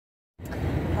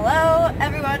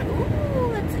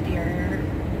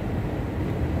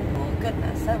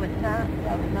because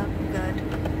that would not be good.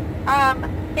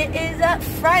 It is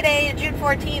Friday, June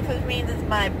 14th, which means it's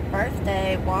my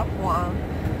birthday. Womp womp.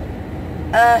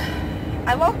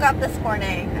 I woke up this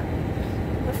morning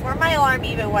before my alarm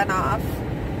even went off.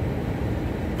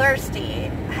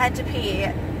 Thirsty, had to pee,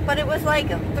 but it was like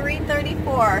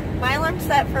 3:34. My alarm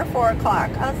set for 4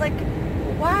 o'clock. I was like,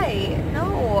 why?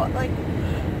 No, like,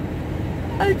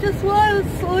 I just want to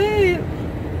sleep.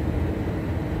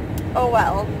 Oh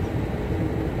well.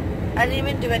 I didn't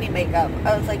even do any makeup.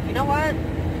 I was like, you know what?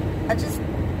 I just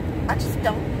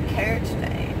don't care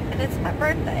today. And it's my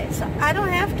birthday, so I don't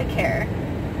have to care.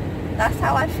 That's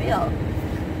how I feel.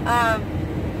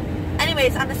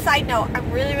 Anyways, on a side note,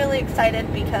 I'm really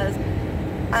excited because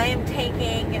I am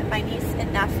taking my niece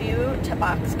and nephew to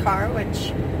Boxcar,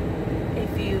 which,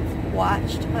 if you've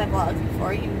watched my vlogs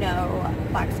before, you know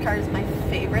Boxcar is my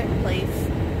favorite place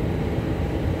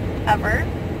ever.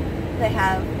 They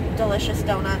have delicious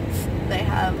donuts, they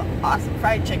have awesome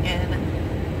fried chicken,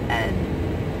 and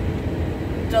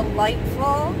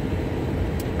delightful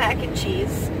mac and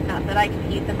cheese. Not that I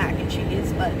can eat the mac and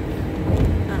cheese, but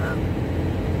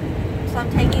so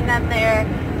I'm taking them there.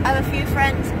 I have a few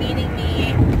friends meeting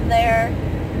me there,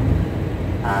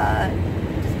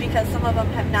 just because some of them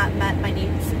have not met my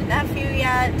niece and nephew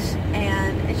yet,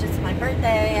 and it's just my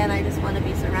birthday, and I just want to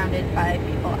be surrounded by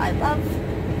people I love.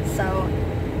 So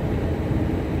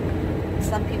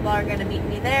some people are going to meet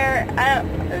me there. I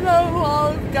don't know who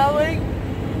all is going.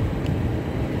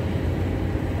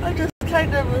 I just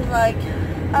kind of was like,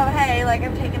 oh hey, like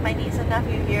I'm taking my niece and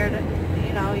nephew here to,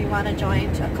 you know, you want to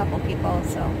join to a couple people,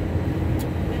 so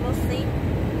we will see.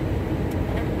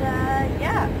 And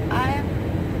yeah, I'm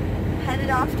headed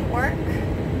off to work.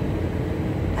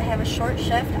 I have a short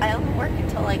shift. I only work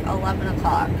until like 11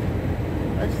 o'clock,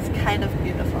 which is kind of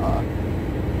beautiful,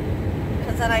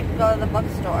 because then I can go to the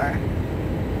bookstore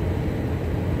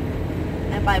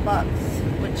and buy books,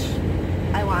 which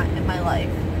I want in my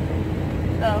life.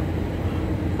 So,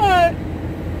 alright.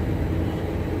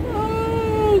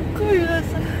 Oh, goodness.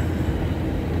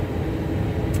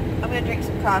 I'm gonna drink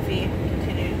some coffee and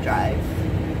continue to drive.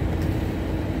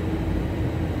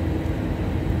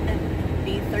 And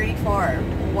be 34.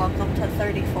 Welcome to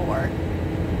 34.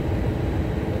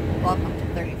 Welcome to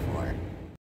 34.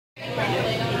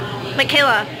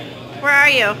 Michaela, where are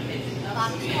you?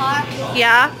 Boxcar.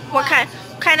 Yeah? What kind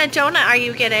of donut are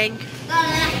you getting?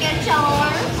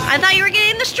 I thought you were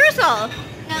getting the streusel.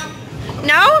 No.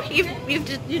 No? You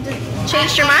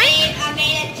changed your mind? I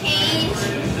made a change.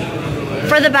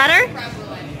 For the better?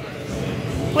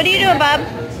 What are you doing, bub?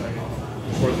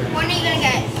 When are you gonna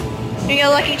get? You get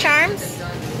Lucky Charms?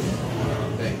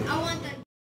 I want the.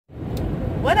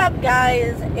 What up,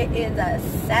 guys? It is a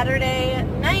Saturday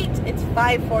night. It's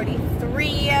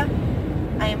 5:43.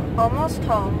 I am almost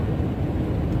home.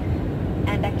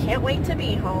 And I can't wait to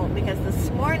be home because this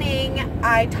morning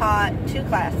I taught 2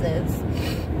 classes,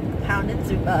 Pound and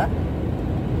Zumba,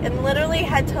 and literally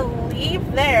had to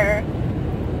leave there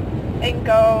and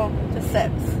go to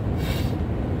Sips.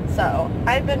 So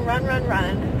I've been run.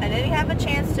 I didn't have a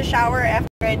chance to shower after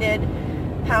I did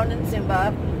Pound and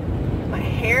Zumba. My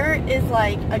hair is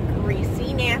like a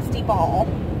greasy, nasty ball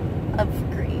of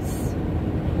grease.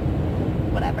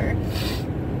 Whatever.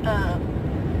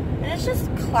 And it's just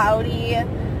cloudy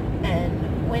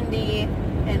and windy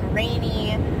and rainy,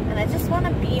 and I just want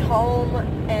to be home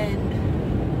and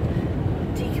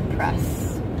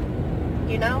decompress,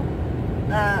 you know?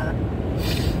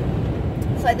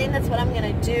 So I think that's what I'm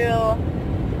going to do.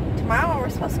 Tomorrow we're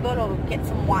supposed to go to get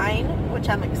some wine, which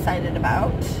I'm excited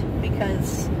about,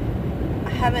 because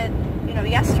I haven't, you know,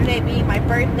 yesterday being my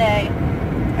birthday,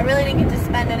 I really didn't get to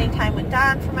spend any time with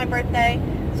Don for my birthday,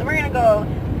 so we're going to go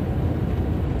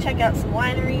check out some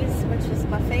wineries, which is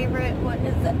my favorite. What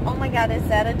is it? Oh my god, is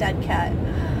that a dead cat?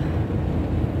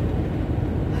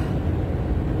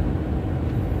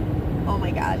 Oh my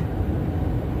god.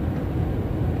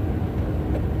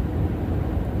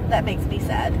 That makes me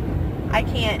sad. I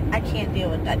can't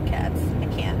deal with dead cats. I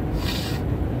can't.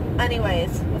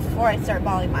 Anyways, before I start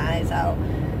bawling my eyes out.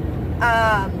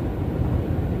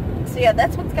 So yeah,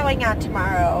 that's what's going on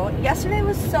tomorrow. Yesterday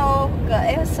was so good.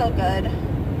 It was so good.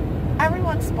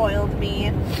 Everyone spoiled me.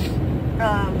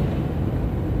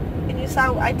 And you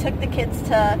saw I took the kids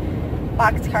to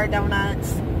Boxcar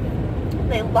Donuts.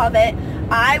 They love it.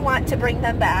 I want to bring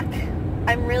them back.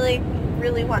 I really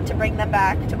want to bring them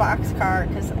back to Boxcar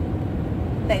because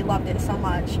they loved it so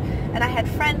much. And I had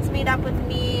friends meet up with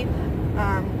me,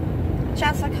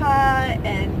 Jessica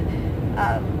and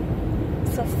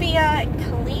Sophia and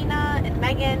Kalina and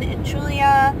Megan and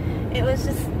Julia. It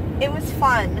was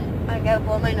fun. I gotta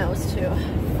blow my nose too.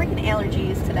 Freaking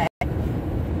allergies today.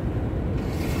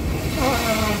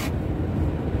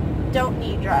 Don't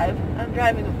knee drive. I'm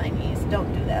driving with my knees.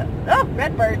 Don't do that. Oh,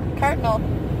 Redbird. Cardinal.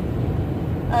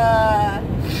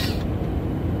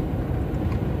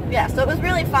 Yeah, so it was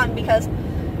really fun because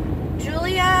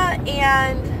Julia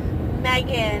and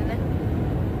Megan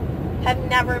have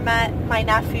never met my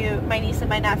niece and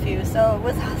my nephew, so it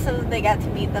was awesome that they got to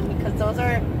meet them because those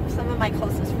are some of my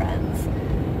closest friends.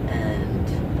 And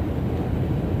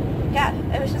yeah,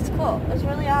 it was just cool. It was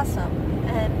really awesome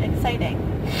and exciting.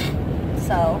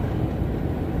 So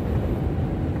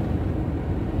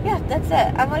yeah, that's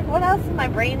it. I'm like, what else in my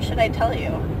brain should I tell you?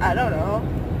 I don't know.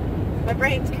 My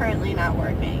brain's currently not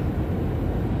working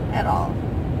at all.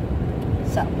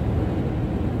 So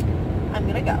I'm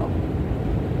gonna go.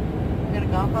 I'm gonna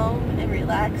go home and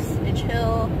relax and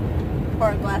chill,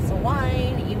 pour a glass of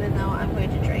wine, even though I'm going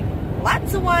to drink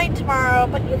lots of wine tomorrow,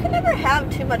 but you can never have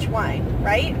too much wine,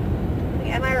 right?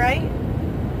 Am I right?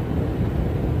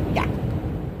 Yeah.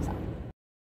 So.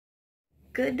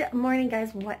 Good morning,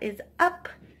 guys. What is up?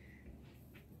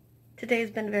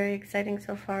 Today's been very exciting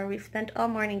so far. We've spent all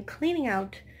morning cleaning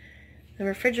out the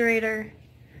refrigerator,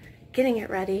 getting it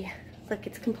ready. Look,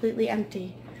 it's completely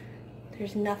empty.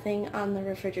 There's nothing on the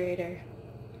refrigerator.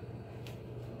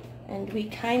 And we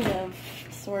kind of,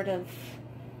 sort of,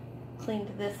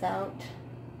 cleaned this out.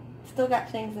 Still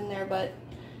got things in there, but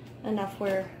enough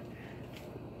where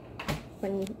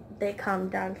when they come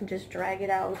down, can just drag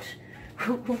it out.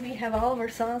 We have all of our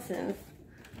sauces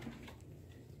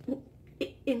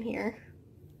in here.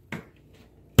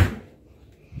 So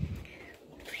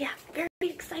yeah, very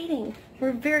exciting.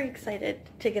 We're very excited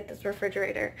to get this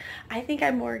refrigerator. I think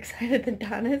I'm more excited than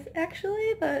Don is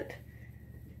actually, but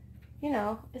you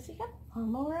know, is he got a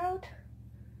lawnmower out?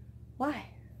 Why?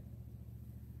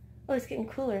 Oh, he's getting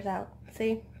coolers out.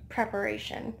 See?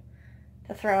 Preparation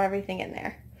to throw everything in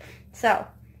there. So,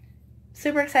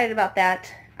 super excited about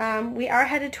that. We are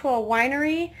headed to a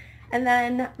winery and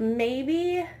then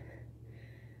maybe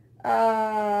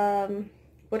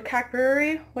Woodcock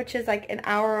Brewery, which is like an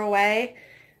hour away.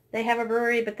 They have a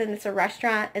brewery, but then it's a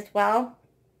restaurant as well.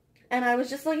 And I was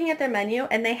just looking at their menu,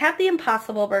 and they have the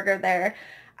Impossible Burger there.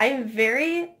 I'm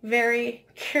very, very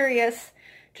curious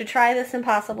to try this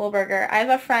Impossible Burger. I have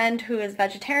a friend who is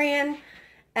vegetarian,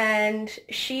 and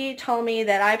she told me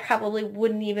that I probably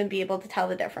wouldn't even be able to tell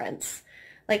the difference.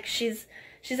 Like, she's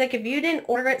like, if you didn't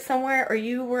order it somewhere or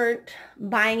you weren't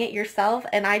buying it yourself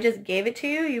and I just gave it to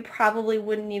you, you probably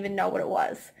wouldn't even know what it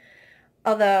was.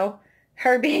 Although,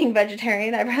 her being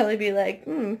vegetarian, I'd probably be like,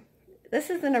 this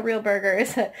isn't a real burger,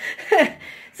 is it?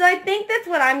 So I think that's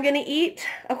what I'm going to eat.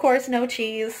 Of course, no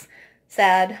cheese.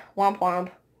 Sad. Womp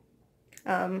womp.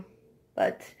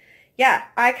 But yeah,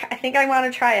 I think I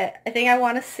want to try it. I think I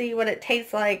want to see what it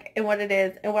tastes like and what it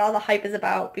is and what all the hype is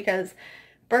about, because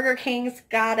Burger King's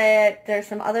got it. There's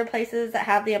some other places that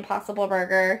have the Impossible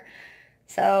Burger.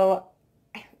 So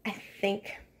I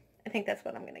think that's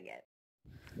what I'm going to get.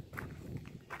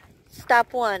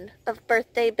 Stop one of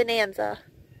Birthday Bonanza.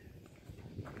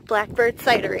 Blackbird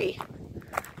Cidery.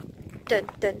 Dun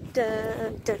dun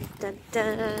dun dun dun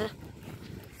dun.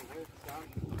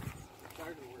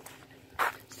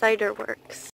 Cider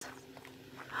Works.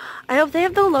 I hope they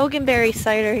have the Loganberry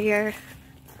cider here.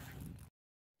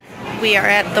 We are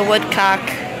at the Woodcock.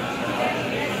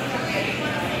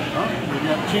 Oh, we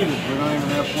got cheated. We don't even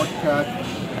have Woodcock.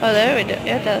 Oh, there we do.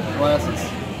 Yeah, it does. Glasses.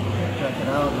 Check it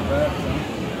out in the back.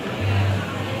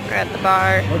 We're at the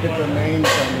bar. Look at the names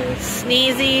on this.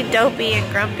 Sneezy, Dopey,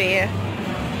 and Grumpy.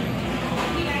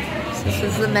 So this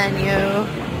is the menu.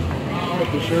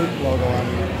 Put the shirt logo on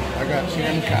here. I got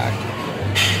Shamcock.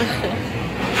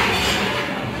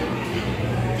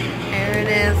 There it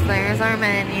is. There's our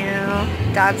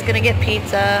menu. Don's gonna get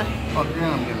pizza. Oh,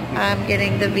 yeah, I'm getting pizza. I'm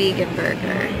getting the vegan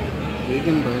burger.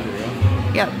 Vegan burger,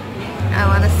 yeah. Yep. I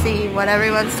want to see what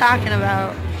everyone's talking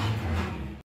about.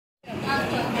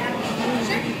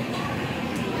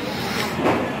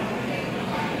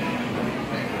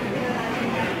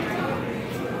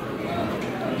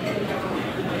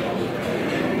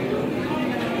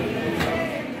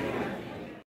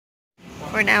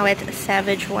 We're now at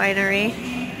Savage Winery.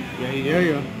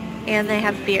 Yeah. And they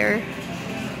have beer.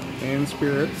 And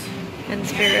spirits. And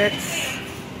spirits.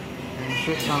 And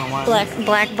shit ton of wine.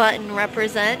 Black Button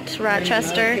represent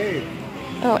Rochester.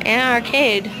 Oh, and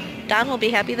arcade. Don will be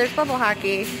happy there's bubble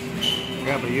hockey.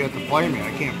 Yeah, but you have to play me.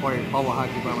 I can't play bubble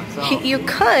hockey by myself. You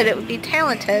could. It would be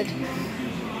talented.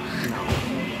 No.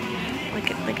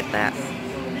 Look at that.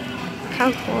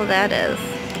 How cool that is.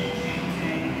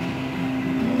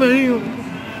 Boom.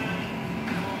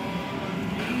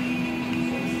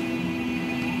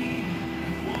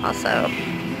 also.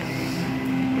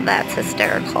 That's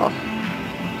hysterical.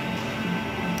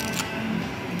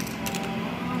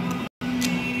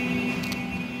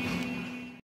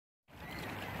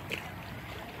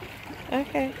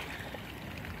 Okay.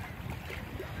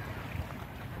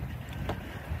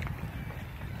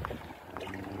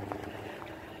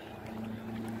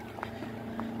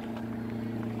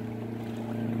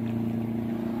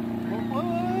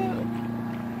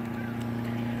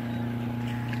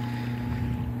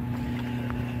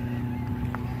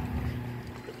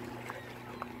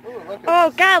 Oh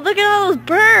God, look at all those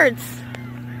birds!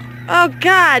 Oh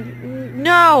God,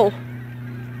 no!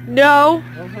 No!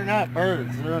 Those are not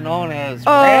birds. They're known as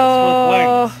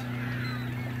Oh. rats with wings.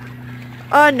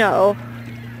 Oh no.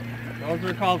 Those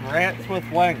are called rats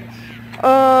with wings.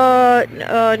 No.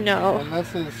 And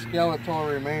this is skeletal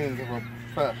remains of a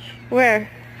fish. Where?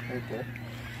 Right there.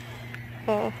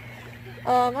 Oh.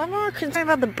 I'm more concerned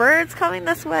about the birds coming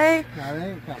this way. No, they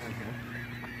ain't coming here.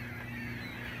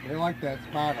 They like that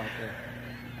spot out there.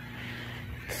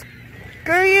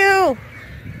 Screw you!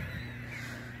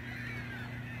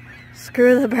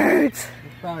 Screw the birds.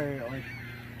 It's probably like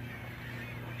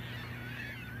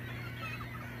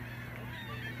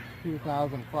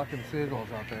 2,000 fucking seagulls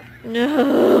out there.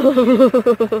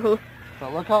 No.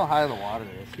 But look how high the water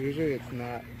is. Usually it's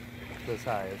not this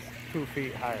high. It's 2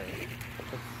 feet higher.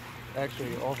 It's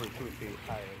actually over 2 feet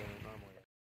higher than